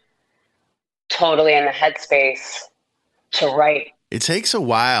weren't totally in the headspace to write. It takes a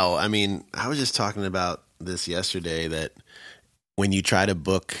while. I mean, I was just talking about this yesterday, that when you try to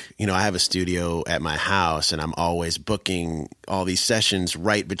book, I have a studio at my house, and I'm always booking all these sessions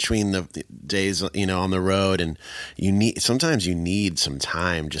right between the days, on the road. And sometimes you need some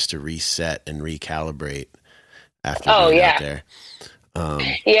time just to reset and recalibrate after being out there.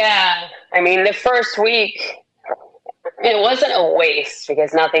 Yeah. I mean, the first week, it wasn't a waste,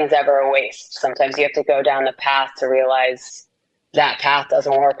 because nothing's ever a waste. Sometimes you have to go down the path to realize that path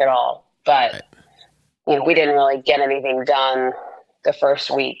doesn't work at all. But, we didn't really get anything done the first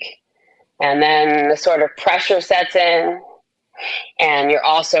week. And then the sort of pressure sets in, and you're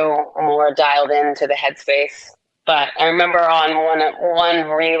also more dialed into the headspace. But I remember on one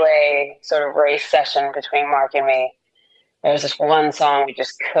relay sort of race session between Mark and me, there was this one song we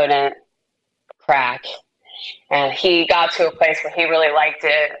just couldn't crack. And he got to a place where he really liked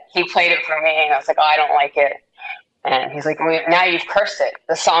it. He played it for me, and I was like, oh, I don't like it. And he's like, well, now you've cursed it.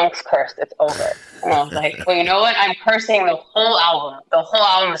 The song's cursed. It's over. And I was like, well, you know what? I'm cursing the whole album. The whole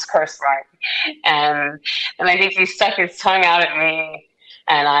album is cursed, Mark. And I think he stuck his tongue out at me,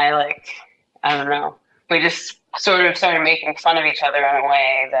 and I don't know. We just sort of started making fun of each other in a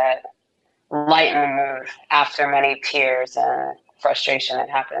way that lightened the mood after many tears and frustration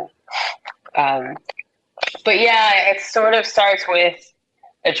that happened. But yeah, it sort of starts with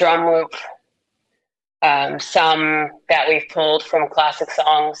a drum loop, some that we've pulled from classic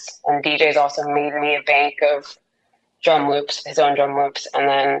songs, and DJ's also made me a bank of drum loops, his own drum loops, and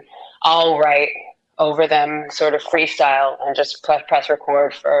then I'll write over them sort of freestyle and just press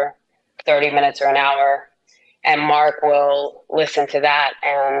record for 30 minutes or an hour, and Mark will listen to that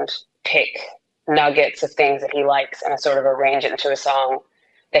and pick nuggets of things that he likes and sort of arrange it into a song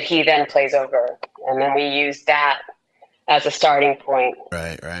that he then plays over. And then we use that as a starting point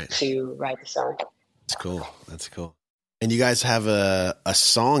to write the song. That's cool. And you guys have a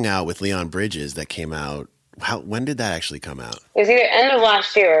song out with Leon Bridges that came out. When did that actually come out? It was either end of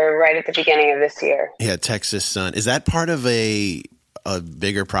last year or right at the beginning of this year. Yeah, Texas Sun. Is that part of a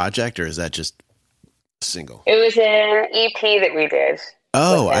bigger project, or is that just a single? It was an EP that we did.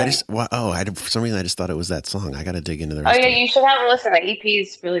 Oh, for some reason I just thought it was that song. I got to dig into the rest of it. You should have a listen. The EP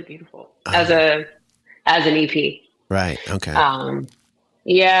is really beautiful as an EP. Right. Okay.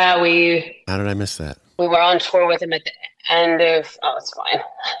 Yeah, How did I miss that? We were on tour with him at the end of. Oh, it's fine.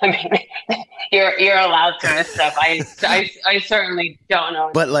 I mean, you're allowed to miss stuff. I certainly don't know.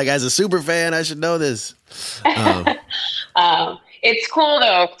 But as a super fan, I should know this. It's cool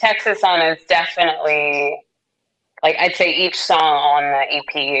though. Texas Sun is definitely, I'd say each song on the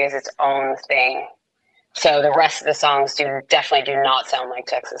EP is its own thing. So the rest of the songs definitely do not sound like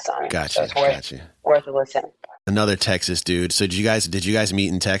Texas Sun. Gotcha. So it's worth a listen. Another Texas dude. So did you guys meet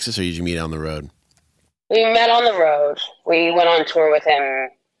in Texas, or did you meet on the road? We met on the road. We went on tour with him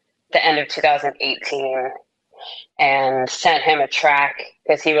the end of 2018 and sent him a track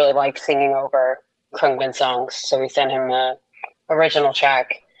because he really liked singing over Khruangbin songs. So we sent him a original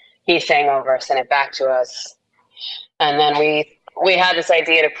track. He sang over, sent it back to us. And then we had this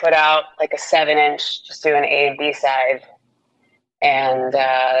idea to put out like a 7-inch, just do an A and B side. And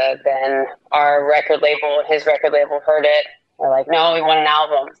then our record label and his record label heard it. We're like, no, we want an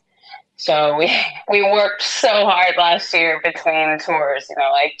album. So we worked so hard last year between tours,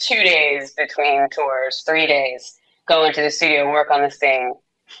 like 2 days between tours, 3 days, go into the studio, work on this thing,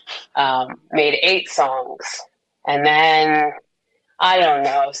 made 8 songs. And then, I don't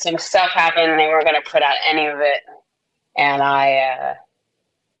know, some stuff happened. They weren't going to put out any of it. And I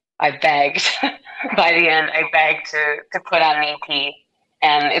begged, by the end, I begged to put out an EP.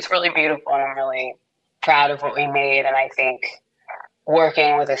 And it's really beautiful, and I'm really proud of what we made. And I think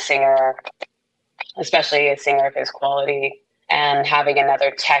working with a singer, especially a singer of his quality, and having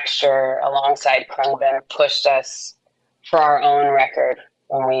another texture alongside Khruangbin pushed us for our own record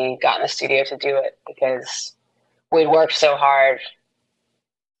when we got in the studio to do it, because we'd worked so hard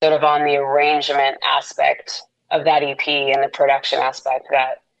sort of on the arrangement aspect of that EP and the production aspect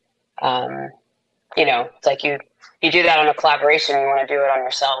that, it's like you do that on a collaboration, you want to do it on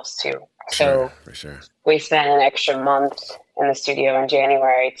yourselves too. So for sure. We spent an extra month in the studio in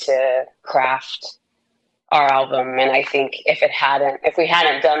January to craft our album. And I think if we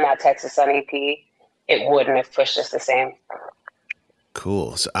hadn't done that Texas Sun EP, it wouldn't have pushed us the same.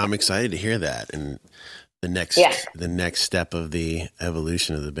 Cool. So I'm excited to hear that. And the next step of the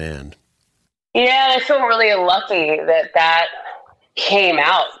evolution of the band. Yeah. I feel really lucky that came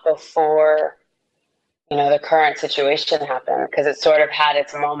out before, the current situation happened, because it sort of had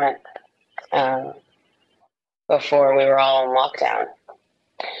its moment before we were all in lockdown.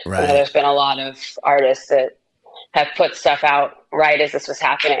 Right. There's been a lot of artists that have put stuff out right as this was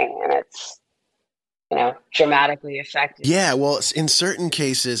happening, and it's, dramatically affected. Yeah, well, in certain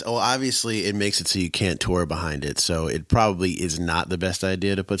cases, obviously it makes it so you can't tour behind it, so it probably is not the best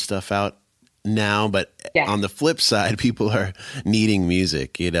idea to put stuff out now, but on the flip side, people are needing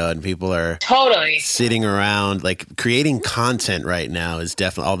music, and people are totally sitting around, like, creating content right now is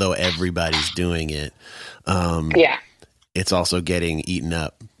definitely, although everybody's doing it, it's also getting eaten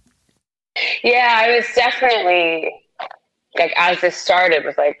up. Yeah, I was definitely, like, as this started,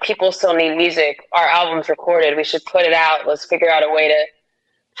 was like, people still need music. Our album's recorded. We should put it out. Let's figure out a way to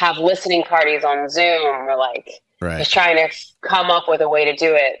have listening parties on Zoom, or just trying to come up with a way to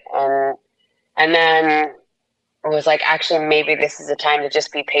do it. And then it was like, actually, maybe this is a time to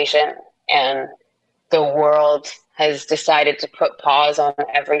just be patient. And the world has decided to put pause on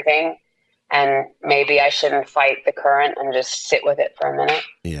everything. And maybe I shouldn't fight the current and just sit with it for a minute.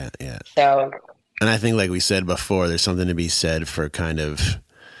 Yeah. So, and I think, like we said before, there's something to be said for kind of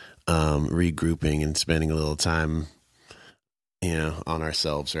regrouping and spending a little time, on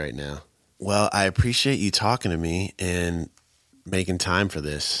ourselves right now. Well, I appreciate you talking to me and making time for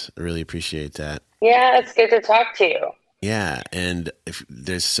this. I really appreciate that. Yeah, it's good to talk to you. Yeah, and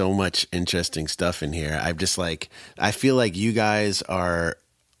there's so much interesting stuff in here. I feel like you guys are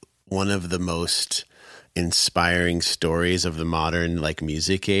one of the most inspiring stories of the modern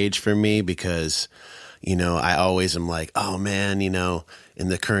music age for me, because I always am like, oh man, in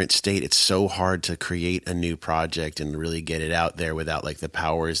the current state it's so hard to create a new project and really get it out there without the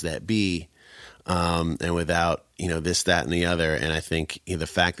powers that be, and without this, that, and the other. And I think the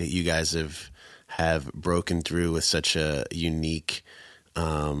fact that you guys have broken through with such a unique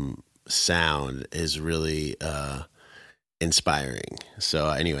sound is really inspiring. So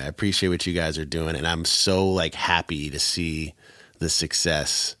anyway, I appreciate what you guys are doing, and I'm so happy to see the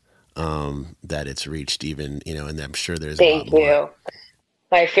success that it's reached, even and I'm sure there's a lot more. Thank you.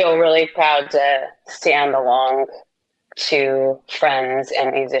 I feel really proud to stand along to friends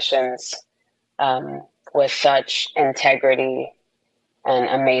and musicians with such integrity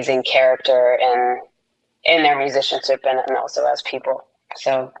and amazing character in their musicianship and also as people.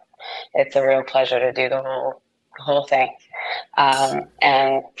 So it's a real pleasure to do the whole thing.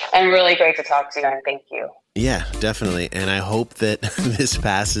 And really great to talk to you, and thank you. Yeah, definitely. And I hope that this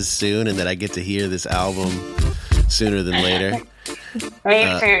passes soon and that I get to hear this album sooner than later.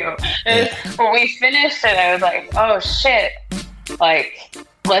 Me too. When we finished it, I was like, oh shit.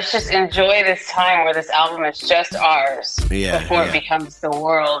 Let's just enjoy this time where this album is just ours before it becomes the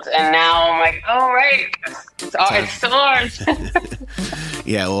world. And now I'm like, oh, right. It's still ours.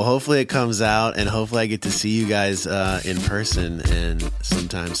 Yeah, well, hopefully it comes out, and hopefully I get to see you guys in person and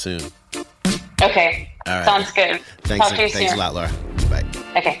sometime soon. Okay. All right. Sounds good. Thanks, Talk to you thanks soon. a lot, Laura. Bye.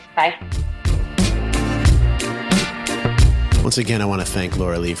 Okay, bye. Once again, I want to thank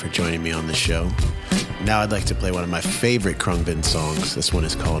Laura Lee for joining me on the show. Now I'd like to play one of my favorite Khruangbin songs. This one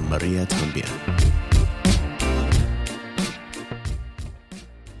is called Maria Tambien.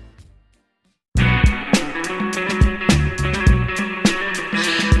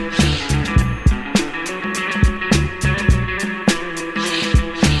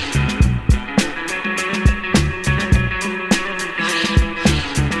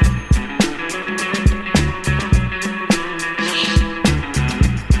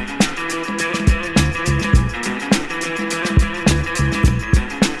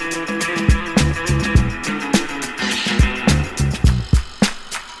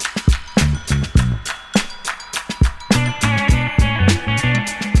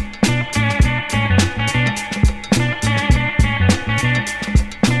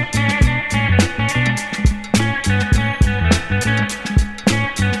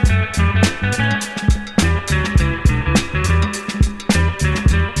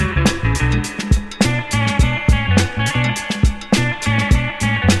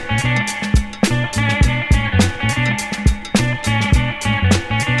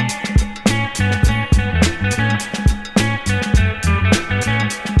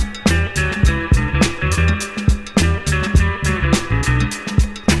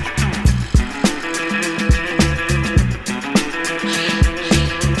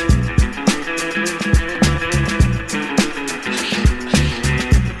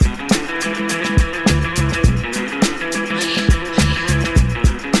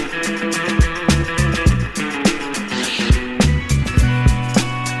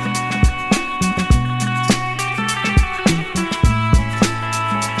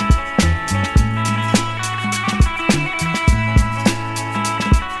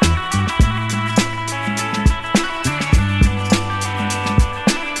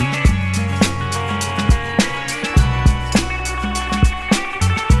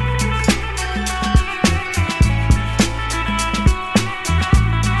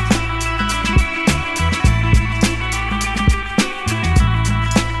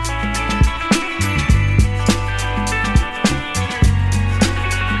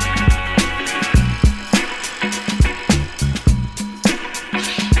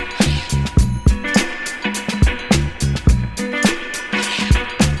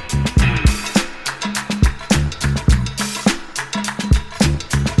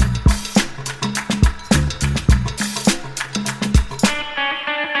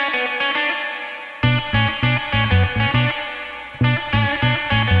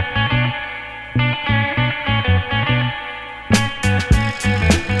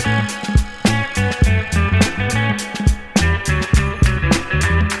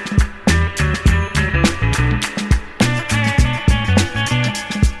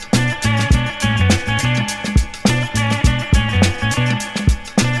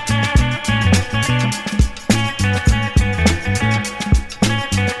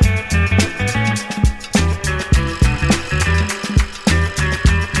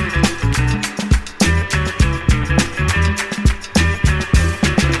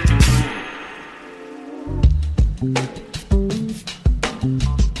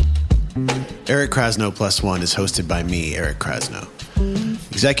 Eric Krasno Plus One is hosted by me, Eric Krasno.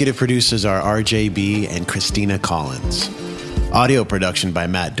 Executive producers are RJB and Christina Collins. Audio production by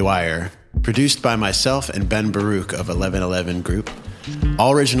Matt Dwyer. Produced by myself and Ben Baruch of 1111 Group.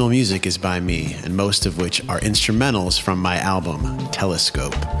 All original music is by me, and most of which are instrumentals from my album,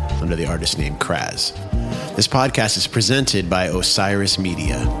 Telescope, under the artist name Kraz. This podcast is presented by Osiris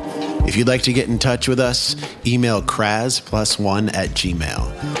Media. If you'd like to get in touch with us, email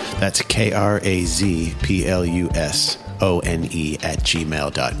krazplus1@gmail. That's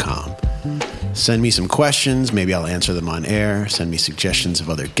KRAZPLUSONE@gmail.com. Send me some questions. Maybe I'll answer them on air. Send me suggestions of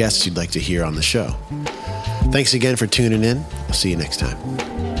other guests you'd like to hear on the show. Thanks again for tuning in. I'll see you next time.